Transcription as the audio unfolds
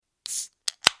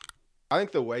I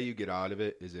think the way you get out of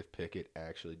it is if Pickett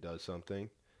actually does something.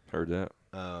 Heard that.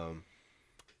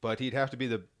 But he'd have to be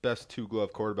the best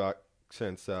two-glove quarterback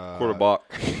since Quarterback.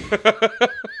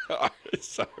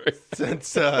 Sorry.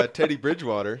 Since Teddy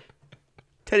Bridgewater.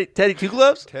 Teddy Two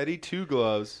Gloves? Teddy Two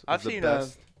Gloves. I've seen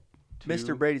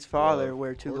Mr. Brady's father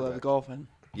wear two gloves golfing.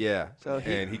 Yeah, so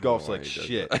he golfs like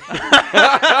shit.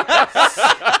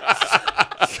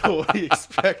 So what do you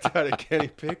expect out of Kenny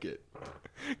Pickett?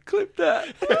 Clip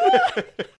that.